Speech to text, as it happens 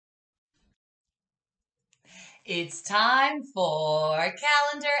It's time for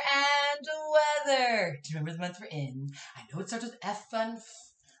calendar and weather. Do you remember the month we're in? I know it starts with F fun.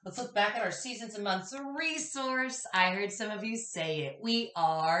 Let's look back at our seasons and months resource. I heard some of you say it. We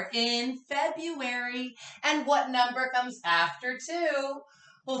are in February. And what number comes after 2?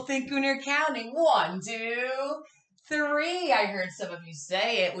 Well, think when you're counting. 1, 2, 3. I heard some of you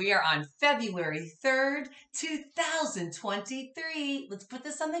say it. We are on February 3rd, 2023. Let's put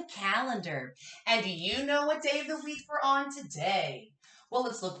this on the calendar. And do you know what day of the week we're on today? Well,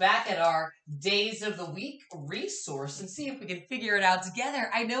 let's look back at our days of the week resource and see if we can figure it out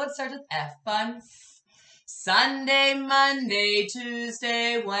together. I know it starts with F. Fun. Sunday, Monday,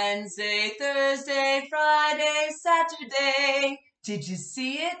 Tuesday, Wednesday, Thursday, Friday, Saturday. Did you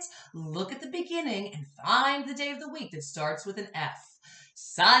see it? Look at the beginning and find the day of the week that starts with an F.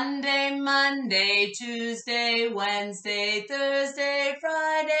 Sunday, Monday, Tuesday, Wednesday, Thursday,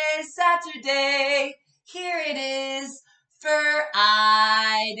 Friday, Saturday. Here it is. Friday,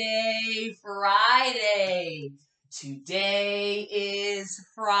 Friday. Today is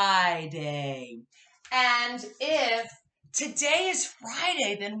Friday. And if today is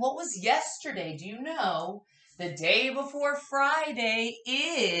Friday, then what was yesterday? Do you know? The day before Friday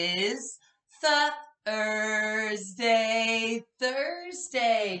is Thursday.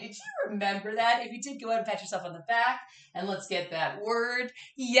 Thursday. Did you remember that? If you did, go ahead and pat yourself on the back. And let's get that word.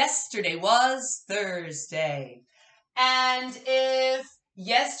 Yesterday was Thursday. And if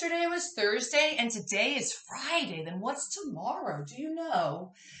yesterday was Thursday and today is Friday, then what's tomorrow? Do you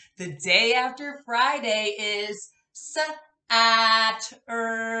know? The day after Friday is Saturday.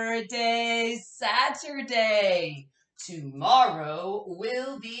 Saturday. Tomorrow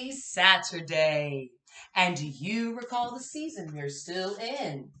will be Saturday. And do you recall the season we're still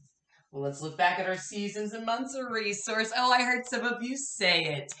in? Well, let's look back at our seasons and months of resource. Oh, I heard some of you say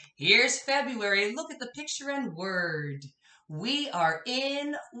it. Here's February. Look at the picture and word. We are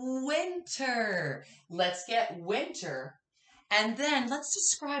in winter. Let's get winter. And then let's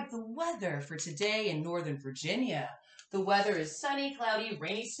describe the weather for today in Northern Virginia. The weather is sunny, cloudy,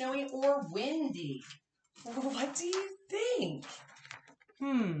 rainy, snowy, or windy. What do you think?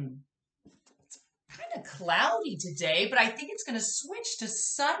 It's kind of cloudy today, but I think it's going to switch to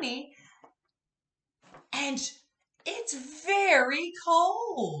sunny. And it's very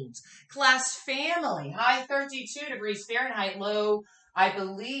cold. Class family, high 32 degrees Fahrenheit, low, I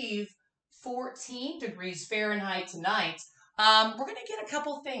believe, 14 degrees Fahrenheit tonight. We're going to get a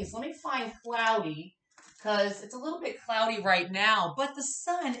couple things. Let me find cloudy because it's a little bit cloudy right now, but the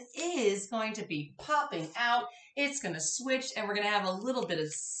sun is going to be popping out. It's going to switch and we're going to have a little bit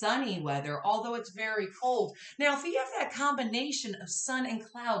of sunny weather, although it's very cold. Now, if you have that combination of sun and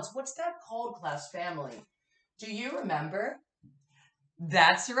clouds, what's that called, class family? Do you remember?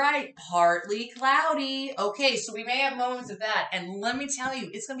 That's right, partly cloudy. Okay, so we may have moments of that. And let me tell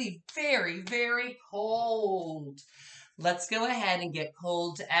you, it's going to be very, very cold. Let's go ahead and get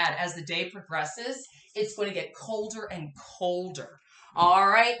cold to add. As the day progresses, it's going to get colder and colder. All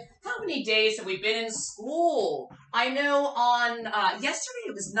right, how many days have we been in school? I know on yesterday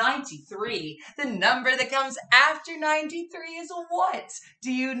it was 93. The number that comes after 93 is what?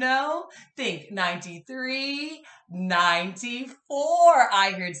 Do you know? Think 93, 94.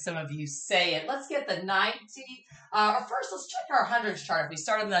 I heard some of you say it. Let's get the 90. First, let's check our hundreds chart. If we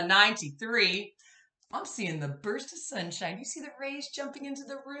start on the 93, I'm seeing the burst of sunshine. You see the rays jumping into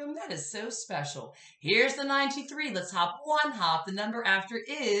the room? That is so special. Here's the 93. Let's hop one hop. The number after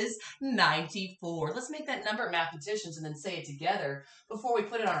is 94. Let's make that number mathematicians and then say it together before we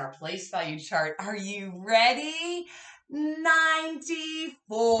put it on our place value chart. Are you ready?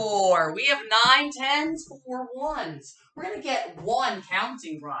 94. We have 9 tens, 4 ones. We're going to get one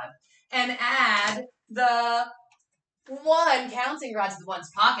counting rod and add the 1 counting rod to the one's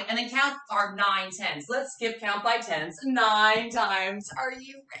pocket and then count our 9 tens. Let's skip count by tens 9 times. Are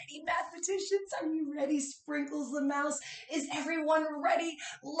you ready, mathematicians? Are you ready, Sprinkles the Mouse? Is everyone ready?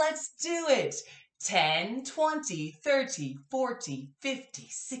 Let's do it. 10, 20, 30, 40, 50,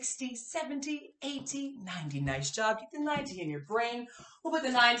 60, 70, 80, 90. Nice job. Keep the 90 in your brain. We'll put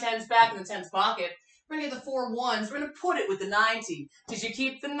the 9 tens back in the tens pocket. We're going to get the 4 ones. We're going to put it with the 90. Did you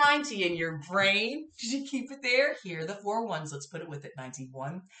keep the 90 in your brain? Did you keep it there? Here are the 4 ones. Let's put it with it.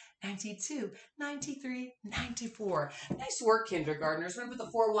 91, 92, 93, 94. Nice work, kindergartners. We're going to put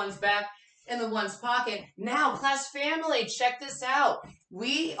the 4 ones back in the ones pocket. Now, class family, check this out.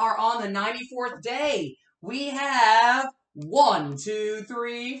 We are on the 94th day. We have 1, 2,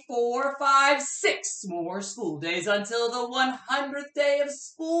 3, 4, 5, 6 more school days until the 100th day of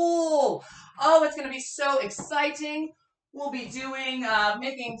school. Oh, it's going to be so exciting. We'll be doing,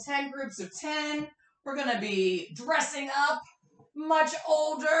 making 10 groups of 10. We're going to be dressing up much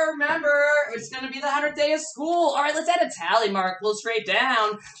older. Remember, it's going to be the 100th day of school. All right, let's add a tally mark. Pull straight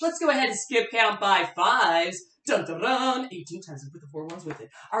down. Let's go ahead and skip count by fives. Dun, dun, dun. 18 times and put the 4 ones with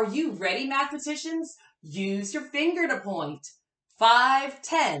it. Are you ready, mathematicians? Use your finger to point. 5,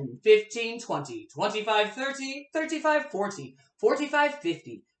 10, 15, 20, 25, 30, 35, 40, 45,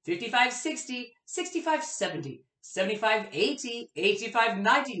 50, 55, 60, 65, 70, 75, 80, 85,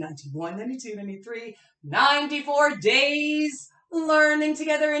 90, 91, 92, 93, 94 days learning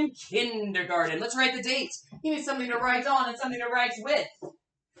together in kindergarten. Let's write the date. You need something to write on and something to write with.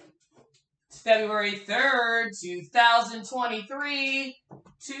 It's February 3rd, 2023.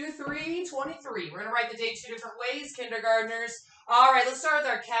 2/3/23. We're going to write the date 2 different ways, kindergartners. All right, let's start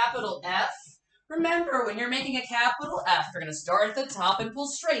with our capital F. Remember, when you're making a capital F, we're going to start at the top and pull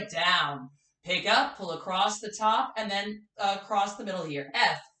straight down. Pick up, pull across the top, and then across the middle here.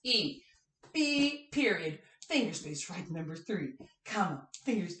 F, E, B, period. Finger space, write the number 3, comma,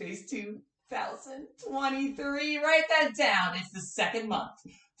 finger space 2023. Write that down. It's the second month,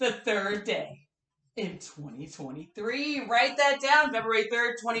 the third day in 2023. Write that down. February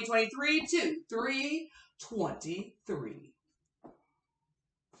 3rd, 2023, 2/3/23.